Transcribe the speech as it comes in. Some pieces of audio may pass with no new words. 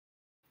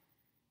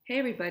Hey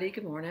everybody,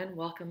 good morning.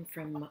 Welcome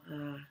from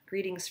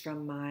greetings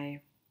from my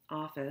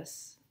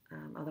office,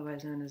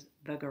 otherwise known as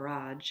the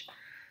garage.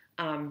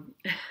 Um,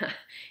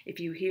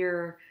 if you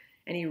hear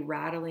any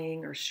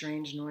rattling or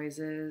strange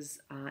noises,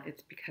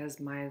 it's because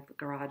my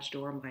garage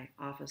door, my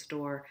office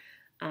door,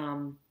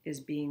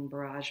 is being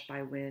barraged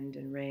by wind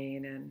and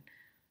rain and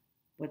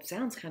what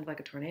sounds kind of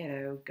like a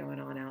tornado going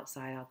on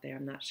outside out there.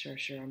 I'm not sure.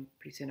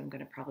 Pretty soon I'm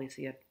going to probably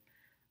see a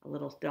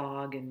little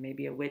dog and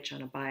maybe a witch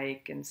on a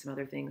bike and some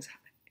other things,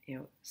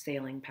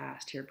 sailing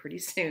past here pretty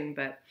soon.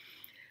 But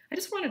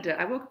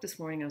I woke up this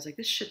morning, I was like,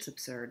 this shit's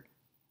absurd.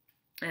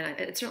 And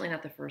it's certainly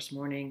not the first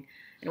morning,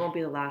 and it won't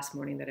be the last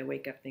morning that I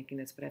wake up thinking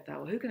this, but I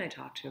thought, well, who can I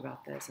talk to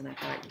about this? And I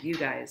thought, you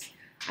guys.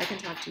 I can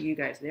talk to you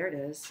guys. There it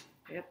is.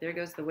 Yep, there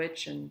goes the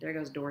witch, and there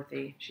goes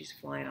Dorothy. She's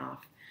flying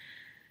off.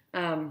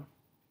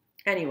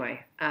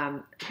 Anyway,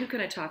 who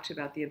can I talk to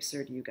about the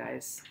absurd, you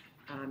guys?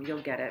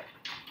 You'll get it.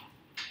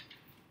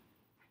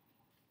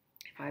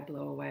 If I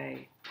blow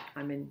away,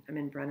 I'm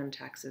in Brenham,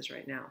 Texas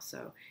right now,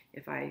 so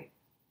if I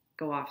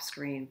go off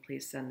screen,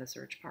 please send the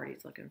search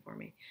parties looking for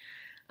me.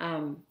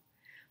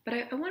 But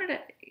I wanted to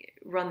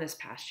run this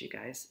past you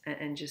guys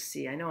and just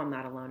see. I know I'm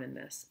not alone in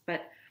this,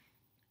 and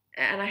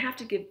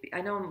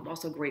I know I'm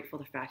also grateful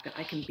for the fact that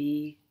I can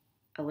be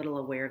a little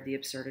aware of the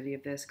absurdity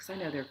of this, because I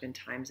know there have been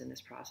times in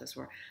this process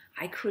where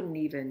I couldn't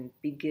even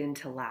begin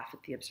to laugh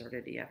at the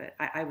absurdity of it.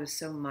 I was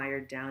so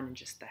mired down in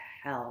just the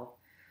hell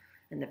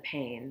and the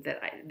pain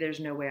that there's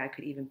no way I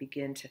could even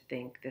begin to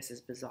think this is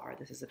bizarre,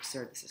 this is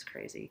absurd, this is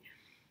crazy.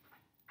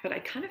 But I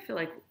kind of feel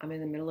like I'm in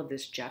the middle of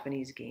this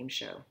Japanese game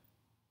show.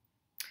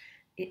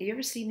 You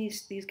ever seen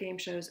these game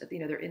shows?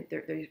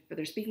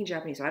 They're speaking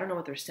Japanese, so I don't know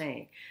what they're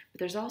saying. But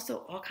there's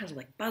also all kinds of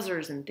like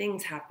buzzers and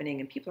things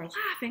happening, and people are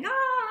laughing,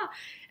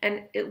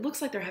 and it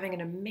looks like they're having an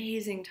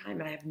amazing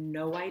time. And I have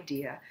no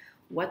idea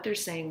what they're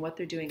saying, what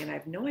they're doing, and I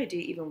have no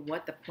idea even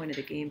what the point of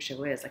the game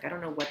show is. Like, I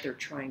don't know what they're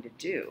trying to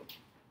do.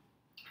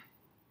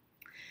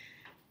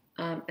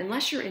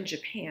 Unless you're in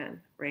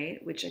Japan,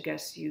 right? Which I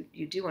guess you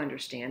do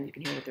understand. You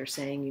can hear what they're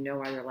saying. You know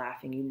why they're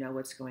laughing. You know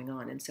what's going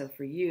on. And so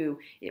for you,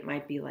 it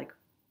might be like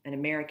an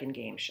American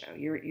game show.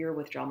 Your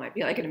withdrawal might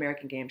be like an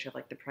American game show,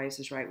 like The Price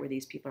is Right, where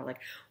these people are like,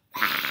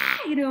 wah,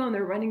 and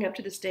they're running up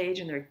to the stage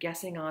and they're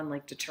guessing on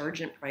like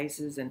detergent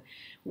prices and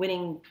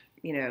winning,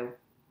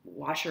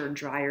 washer and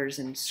dryers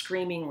and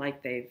screaming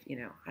like they've,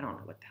 I don't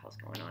know what the hell's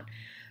going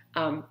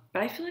on.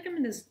 But I feel like I'm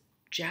in this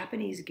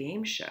Japanese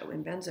game show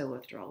in Benzo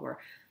Withdrawal where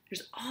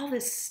there's all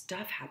this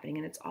stuff happening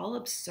and it's all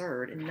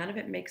absurd and none of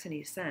it makes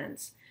any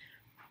sense.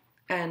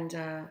 And,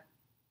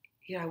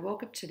 I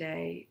woke up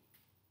today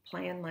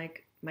playing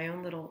like my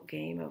own little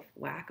game of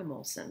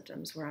whack-a-mole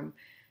symptoms where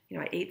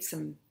I ate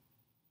something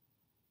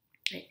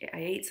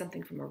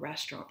from a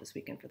restaurant this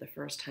weekend for the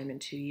first time in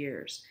 2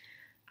 years.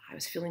 I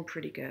was feeling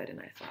pretty good and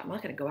I thought, I'm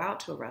not going to go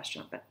out to a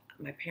restaurant, but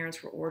my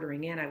parents were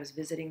ordering in. I was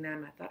visiting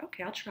them. I thought,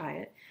 okay, I'll try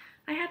it.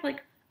 I had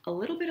like a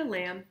little bit of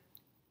lamb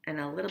and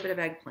a little bit of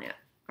eggplant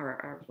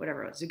or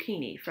whatever,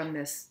 zucchini from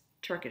this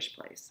Turkish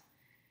place.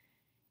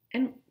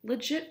 And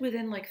legit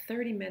within like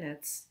 30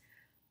 minutes,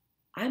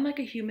 I'm like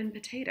a human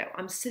potato.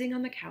 I'm sitting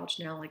on the couch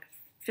now, like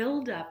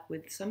filled up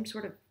with some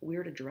sort of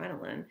weird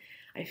adrenaline.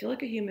 I feel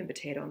like a human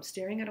potato. I'm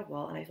staring at a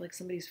wall and I feel like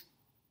somebody's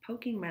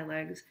poking my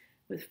legs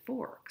with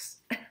forks.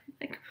 I'm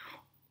like,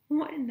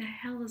 what in the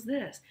hell is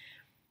this?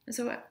 And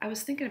so I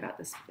was thinking about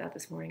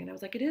this morning and I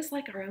was like, it is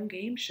like our own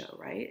game show,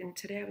 right? And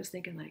today I was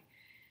thinking like,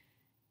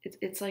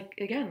 it's like,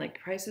 again, like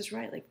Price is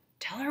Right. Like,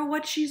 tell her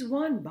what she's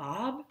won,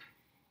 Bob.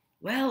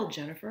 Well,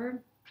 Jennifer,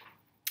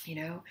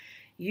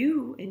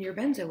 you, in your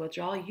benzo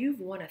withdrawal, you've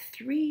won a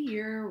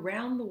 3-year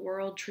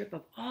round-the-world trip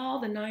of all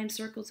the 9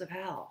 circles of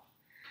hell.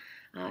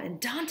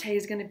 And Dante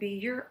is going to be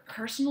your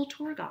personal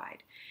tour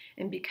guide.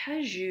 And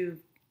because you've,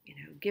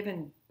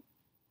 given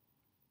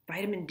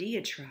vitamin D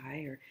a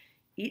try or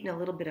eaten a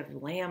little bit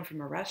of lamb from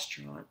a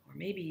restaurant, or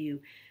maybe you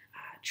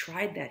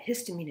tried that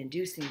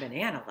histamine-inducing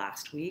banana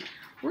last week,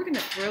 we're going to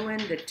throw in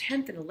the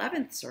 10th and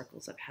 11th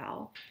circles of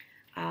hell,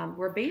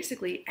 where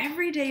basically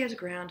every day is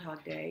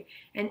Groundhog Day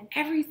and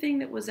everything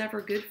that was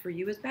ever good for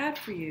you is bad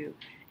for you.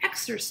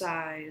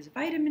 Exercise,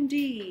 vitamin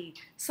D,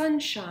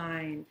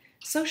 sunshine,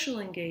 social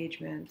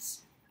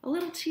engagements, a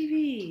little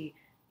TV,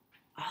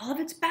 all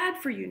of it's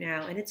bad for you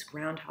now, and it's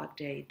Groundhog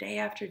Day, day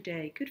after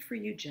day. Good for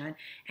you, Jen.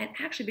 And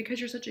actually, because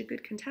you're such a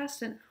good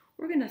contestant,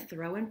 we're going to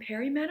throw in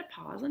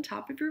perimenopause on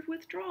top of your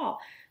withdrawal.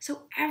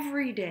 So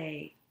every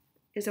day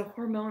is a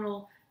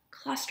hormonal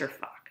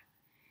clusterfuck.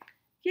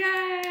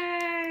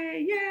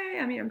 Yay! Yay!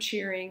 I mean, I'm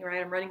cheering,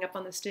 right? I'm running up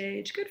on the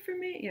stage. Good for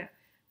me. Yeah.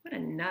 What a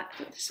nut.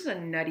 This is a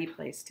nutty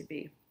place to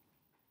be.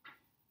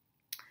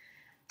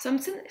 So I'm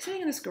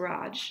sitting in this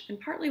garage, and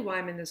partly why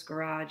I'm in this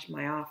garage,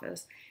 my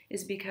office,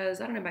 is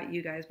because, I don't know about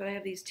you guys, but I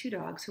have these 2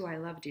 dogs who I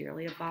love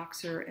dearly, a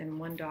boxer and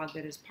one dog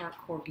that is part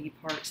Corgi,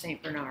 part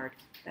St. Bernard.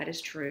 That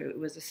is true. It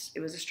was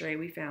a stray.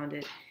 We found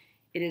it.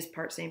 It is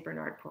part St.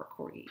 Bernard, part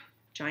Corgi.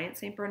 Giant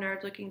St.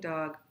 Bernard-looking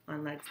dog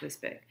on legs this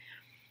big.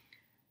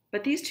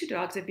 But these 2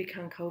 dogs have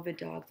become COVID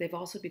dogs. They've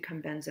also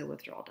become benzo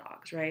withdrawal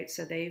dogs, right?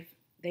 So they've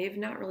they've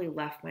not really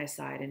left my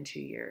side in 2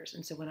 years.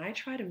 And so when I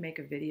try to make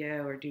a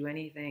video or do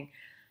anything,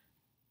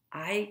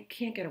 I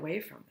can't get away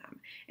from them.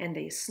 And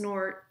they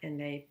snort and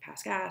they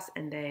pass gas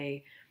and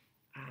they,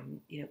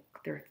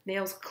 their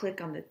nails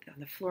click on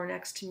the floor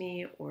next to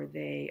me, or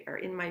they are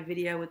in my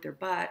video with their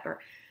butt, or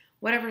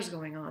whatever's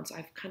going on. So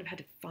I've kind of had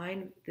to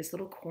find this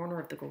little corner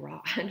of the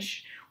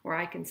garage where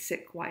I can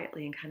sit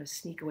quietly and kind of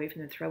sneak away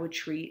from them, throw a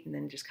treat, and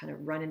then just kind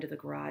of run into the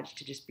garage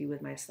to just be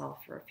with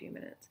myself for a few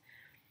minutes.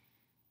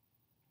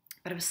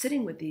 But I was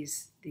sitting with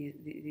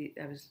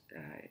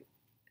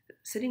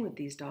sitting with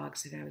these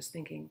dogs, and I was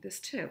thinking this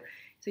too.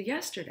 So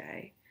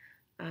yesterday,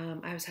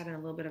 I was having a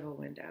little bit of a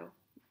window,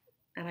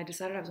 and I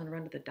decided I was going to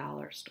run to the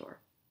dollar store.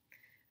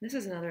 This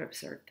is another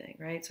absurd thing,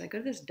 right? So I go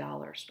to this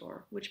dollar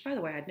store, which, by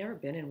the way, I'd never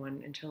been in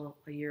one until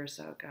a year or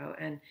so ago,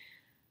 and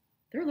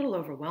they're a little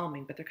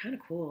overwhelming, but they're kind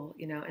of cool,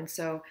 And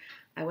so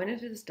I went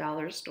into this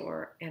dollar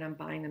store, and I'm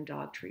buying them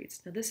dog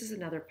treats. Now, this is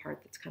another part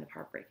that's kind of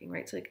heartbreaking,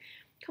 right? So like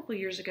a couple of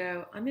years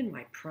ago, I'm in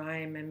my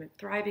prime, I'm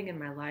thriving in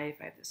my life.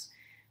 I have this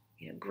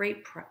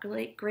great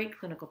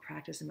clinical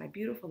practice in my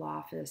beautiful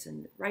office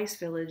in Rice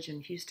Village in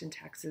Houston,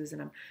 Texas,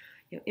 and I'm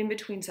in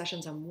between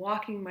sessions, I'm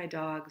walking my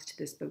dogs to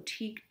this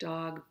boutique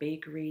dog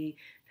bakery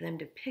for them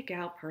to pick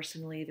out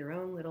personally their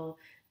own little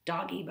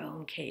doggy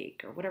bone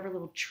cake or whatever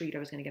little treat I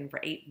was going to get them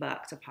for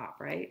 $8 a pop,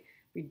 right?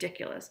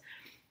 Ridiculous,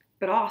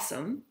 but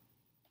awesome.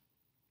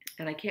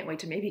 And I can't wait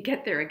to maybe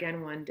get there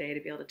again one day to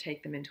be able to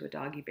take them into a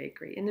doggy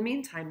bakery. In the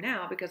meantime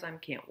now, because I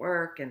can't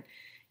work and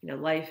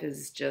life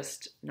is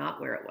just not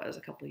where it was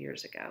a couple of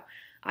years ago,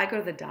 I go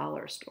to the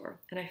dollar store,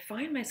 and I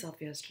find myself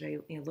yesterday,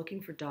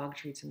 looking for dog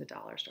treats in the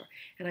dollar store,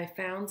 and I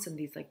found some of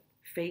these like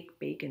fake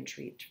bacon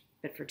treats,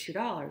 but for $2,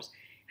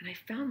 and I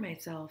found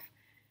myself,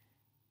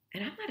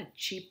 and I'm not a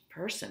cheap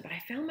person, but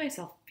I found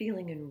myself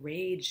feeling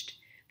enraged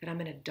that I'm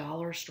in a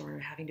dollar store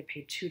and having to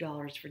pay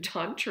 $2 for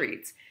dog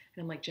treats.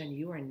 And I'm like, Jen,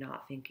 you are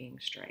not thinking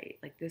straight.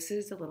 Like, this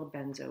is a little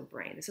benzo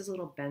brain. This is a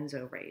little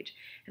benzo rage.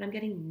 And I'm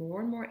getting more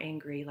and more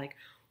angry. Like,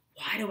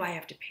 why do I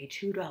have to pay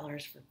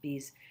 $2 for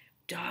these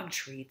dog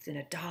treats in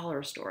a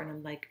dollar store? And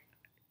I'm like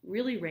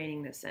really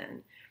reining this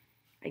in.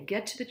 I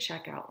get to the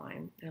checkout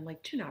line and I'm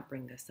like, do not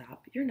bring this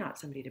up. You're not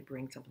somebody to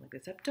bring something like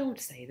this up. Don't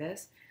say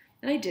this.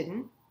 And I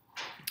didn't.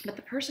 But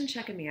the person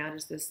checking me out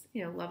is this,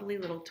 lovely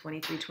little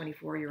 23,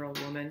 24-year-old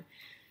woman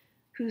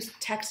who's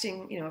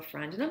texting, a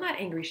friend. And I'm not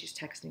angry she's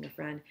texting a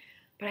friend,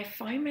 but I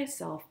find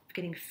myself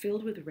getting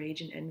filled with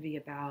rage and envy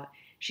about,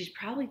 she's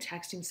probably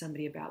texting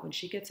somebody about when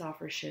she gets off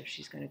her shift,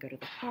 she's going to go to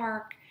the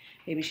park.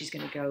 Maybe she's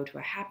going to go to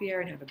a happy hour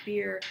and have a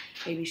beer.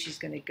 Maybe she's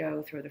going to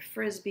go throw the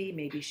frisbee.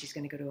 Maybe she's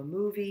going to go to a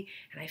movie.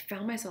 And I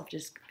found myself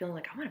just feeling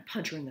like I want to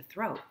punch her in the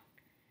throat.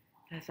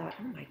 And I thought,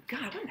 oh my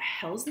God, what the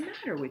hell's the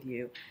matter with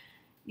you?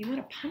 You want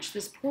to punch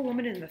this poor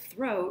woman in the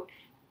throat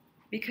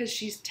because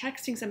she's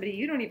texting somebody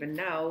you don't even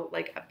know,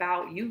 like,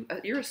 about you.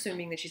 You're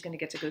assuming that she's going to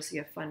get to go see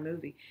a fun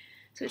movie.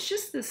 So it's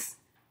just this,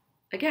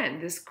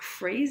 again, this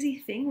crazy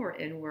thing we're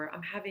in where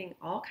I'm having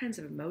all kinds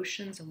of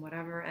emotions and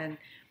whatever. And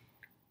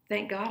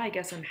thank God, I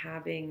guess I'm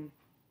having,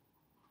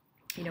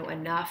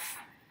 I'm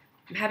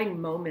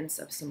having moments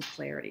of some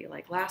clarity.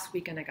 Like last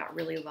weekend, I got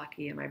really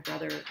lucky, and my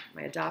brother,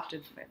 I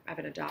have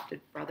an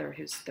adopted brother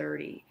who's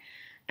 30,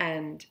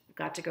 and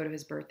got to go to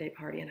his birthday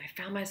party. And I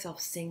found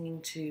myself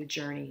singing to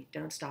Journey,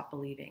 Don't Stop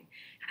Believing.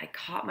 And I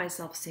caught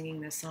myself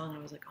singing this song.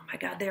 I was like, oh my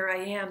God, there I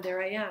am.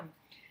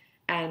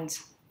 And,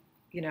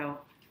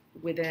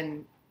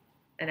 within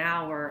an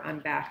hour, I'm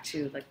back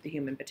to like the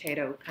human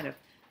potato, kind of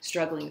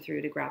struggling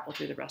to grapple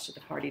through the rest of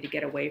the party to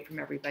get away from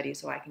everybody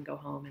so I can go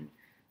home and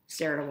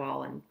stare at a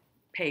wall and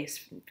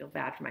pace and feel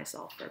bad for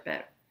myself for a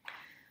bit.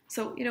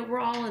 So, we're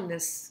all in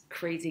this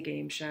crazy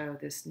game show,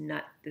 this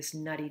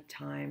nutty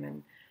time.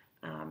 And,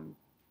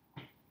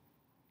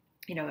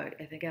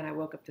 again, I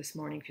woke up this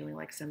morning feeling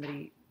like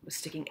somebody was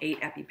sticking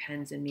 8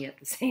 EpiPens in me at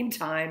the same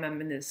time.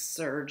 I'm in this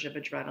surge of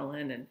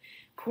adrenaline and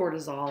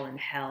cortisol and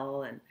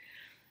hell. And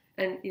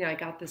I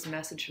got this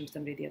message from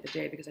somebody the other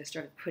day because I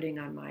started putting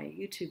on my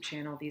YouTube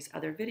channel these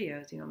other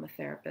videos. I'm a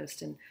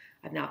therapist and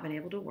I've not been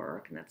able to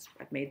work, and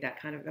I've made that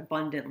kind of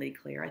abundantly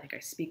clear. I think I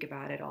speak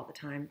about it all the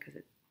time because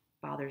it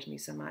bothers me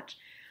so much.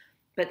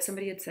 But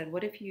somebody had said,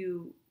 what if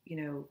you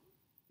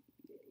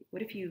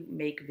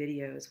make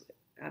videos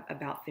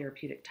about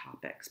therapeutic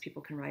topics?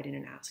 People can write in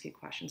and ask you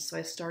questions. So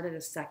I started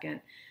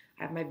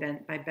I have my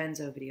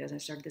benzo videos, and I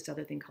started this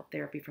other thing called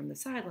Therapy from the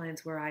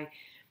Sidelines, where I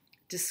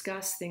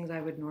discuss things I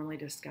would normally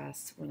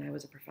discuss when I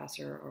was a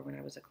professor or when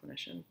I was a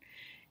clinician.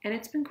 And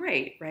it's been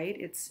great, right?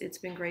 It's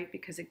been great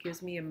because it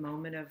gives me a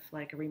moment of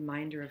like a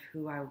reminder of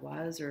who I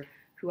was or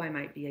who I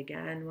might be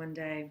again one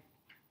day.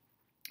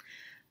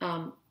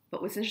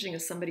 But what's interesting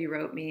is somebody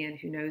wrote me and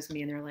who knows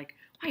me, and they're like,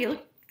 wow, you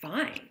look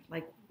fine.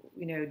 Like,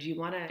 do you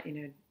want to,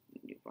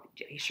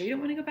 are you sure you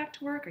don't want to go back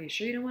to work? Are you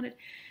sure you don't want to?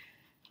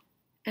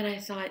 And I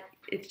thought,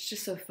 it's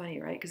just so funny,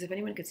 right? Because if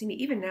anyone could see me,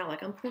 even now,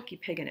 like I'm Porky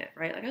Pigging it,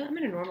 right? Like I'm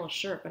in a normal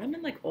shirt, but I'm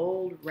in like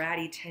old,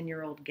 ratty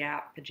 10-year-old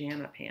Gap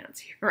pajama pants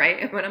here, right?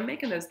 And when I'm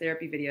making those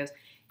therapy videos,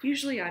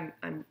 usually I'm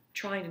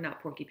trying to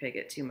not Porky Pig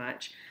it too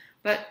much.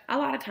 But a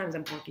lot of times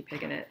I'm porky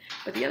pigging it.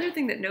 But the other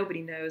thing that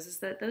nobody knows is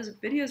that those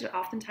videos are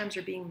oftentimes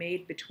are being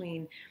made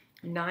between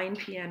 9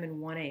 p.m.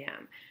 and 1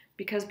 a.m.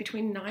 Because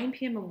between 9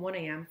 p.m. and 1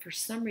 a.m., for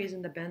some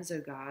reason, the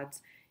benzo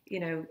gods,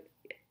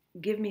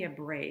 give me a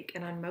break.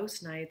 And on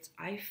most nights,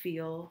 I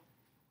feel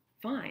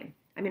fine.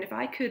 I mean, if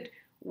I could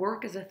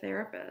work as a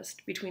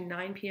therapist between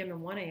 9 p.m.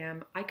 and 1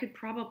 a.m., I could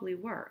probably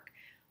work.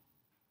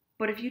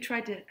 But if you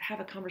tried to have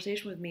a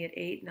conversation with me at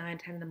 8, 9,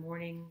 10 in the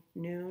morning,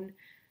 noon,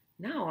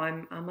 no,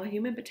 I'm a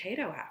human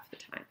potato half the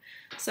time.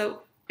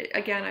 So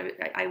again,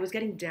 I was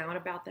getting down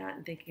about that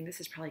and thinking this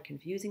is probably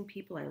confusing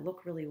people. I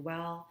look really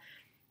well.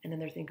 And then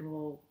they're thinking,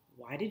 well,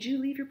 why did you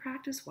leave your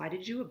practice? Why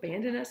did you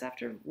abandon us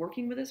after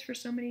working with us for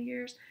so many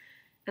years?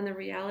 And the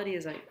reality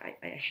is I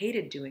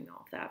hated doing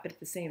all of that. But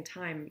at the same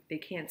time, they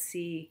can't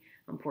see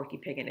I'm porky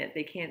pigging it.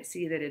 They can't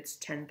see that it's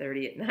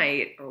 10:30 at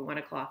night or 1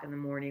 o'clock in the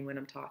morning when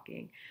I'm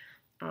talking.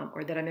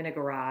 Or that I'm in a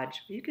garage.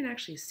 You can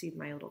actually see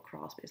my little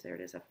crawl space. There it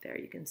is up there.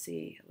 You can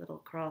see a little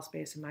crawl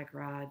space in my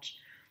garage.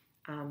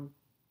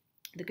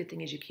 The good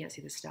thing is you can't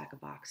see the stack of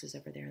boxes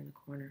over there in the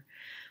corner.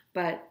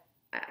 But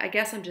I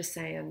guess I'm just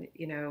saying,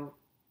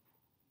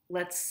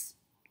 let's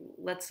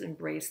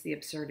embrace the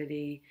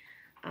absurdity.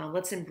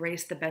 Let's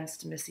embrace the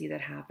benstomacy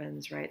that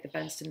happens, right? The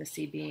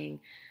benstomacy being,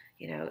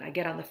 I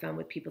get on the phone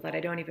with people that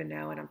I don't even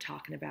know and I'm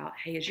talking about,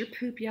 hey, is your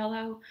poop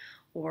yellow?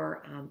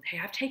 Or, hey,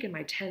 I've taken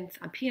my 10th,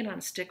 I'm peeing on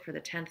a stick for the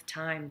 10th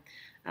time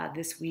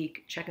this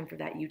week, checking for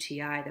that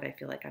UTI that I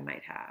feel like I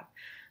might have.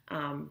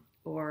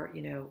 Are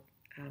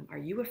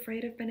you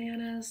afraid of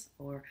bananas?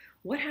 Or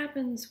what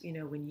happens,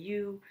 when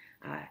you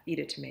eat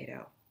a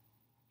tomato?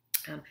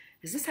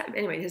 Has this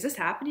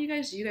happened to you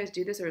guys? Do you guys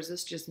do this, or is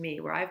this just me?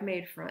 Where I've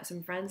made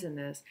some friends in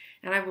this,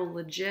 and I will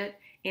legit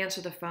answer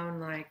the phone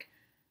like,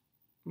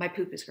 my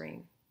poop is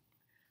green.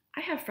 I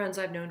have friends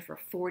I've known for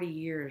 40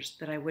 years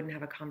that I wouldn't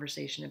have a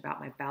conversation about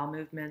my bowel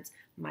movements,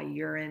 my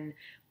urine,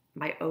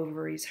 my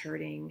ovaries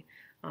hurting,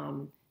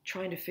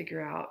 trying to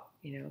figure out,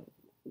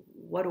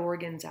 what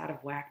organ's out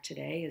of whack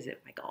today. Is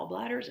it my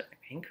gallbladder? Is it my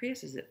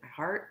pancreas? Is it my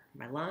heart,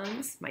 my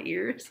lungs, my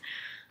ears?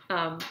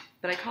 But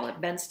I call it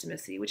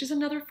benstomacy, which is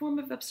another form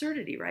of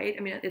absurdity, right?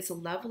 I mean, it's a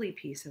lovely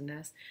piece in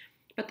this.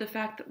 But the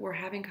fact that we're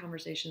having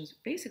conversations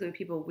basically with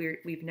people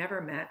we've never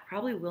met,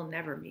 probably will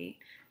never meet.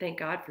 Thank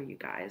God for you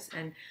guys.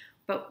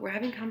 But we're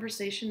having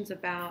conversations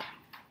about,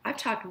 I've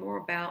talked more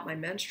about my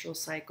menstrual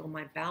cycle,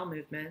 my bowel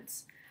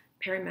movements,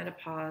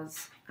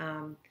 perimenopause,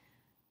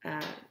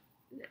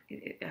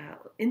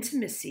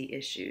 intimacy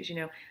issues.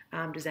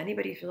 Does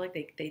anybody feel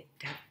like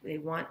they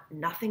want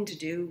nothing to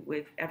do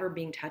with ever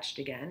being touched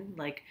again?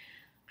 Like,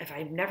 if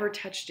I'm never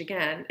touched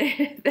again,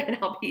 then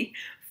I'll be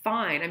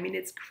fine. I mean,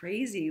 it's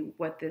crazy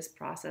what this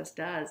process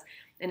does.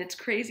 And it's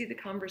crazy the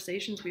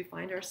conversations we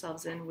find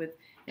ourselves in with,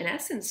 in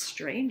essence,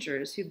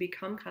 strangers who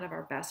become kind of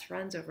our best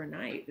friends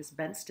overnight, this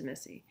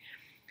benstomacy.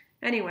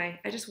 Anyway,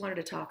 I just wanted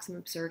to talk some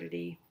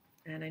absurdity,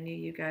 and I knew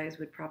you guys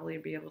would probably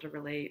be able to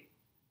relate.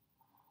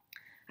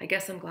 I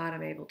guess I'm glad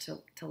I'm able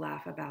to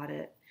laugh about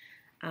it.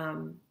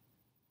 Have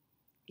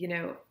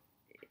you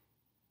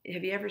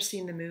ever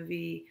seen the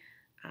movie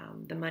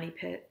The Money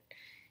Pit?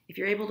 If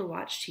you're able to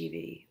watch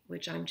TV,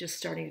 which I'm just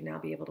starting to now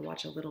be able to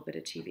watch a little bit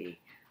of TV,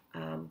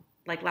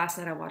 like last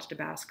night I watched a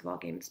basketball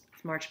game, it's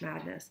March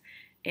Madness,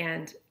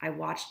 and I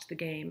watched the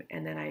game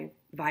and then I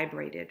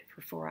vibrated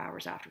for 4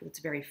 hours afterwards. It's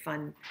very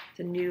fun. It's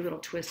a new little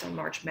twist on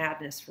March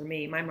Madness for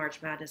me. My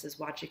March Madness is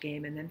watch a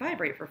game and then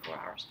vibrate for 4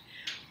 hours.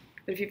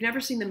 But if you've never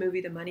seen the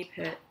movie The Money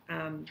Pit,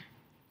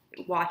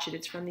 watch it.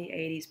 It's from the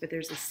 80s, but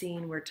there's a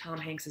scene where Tom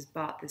Hanks has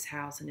bought this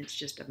house and it's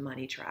just a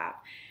money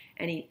trap.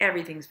 And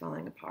everything's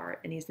falling apart.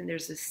 And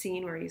there's this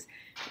scene where he's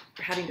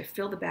having to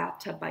fill the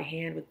bathtub by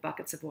hand with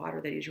buckets of water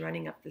that he's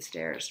running up the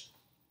stairs.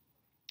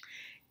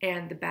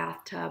 And the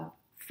bathtub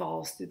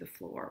falls through the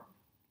floor,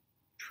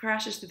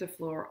 crashes through the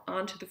floor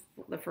onto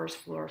the first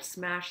floor,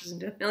 smashes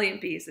into a million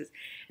pieces.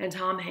 And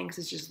Tom Hanks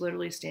is just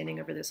literally standing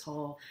over this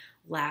hole,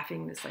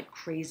 laughing this like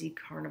crazy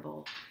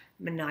carnival,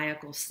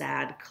 maniacal,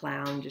 sad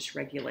clown,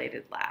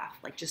 dysregulated laugh,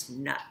 like just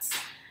nuts.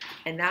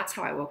 And that's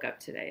how I woke up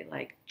today,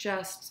 like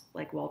just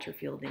like Walter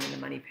Fielding in The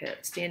Money Pit,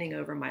 standing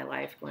over my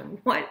life going,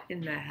 what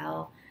in the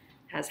hell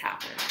has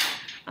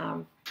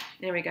happened?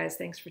 Anyway, guys,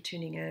 thanks for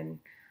tuning in.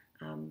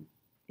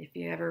 If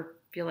you ever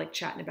feel like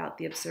chatting about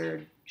the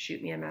absurd,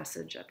 shoot me a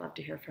message. I'd love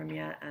to hear from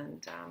you.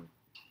 And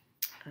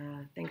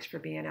thanks for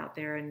being out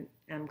there. And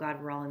I'm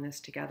glad we're all in this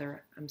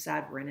together. I'm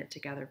sad we're in it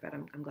together, but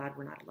I'm glad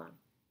we're not alone.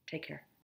 Take care.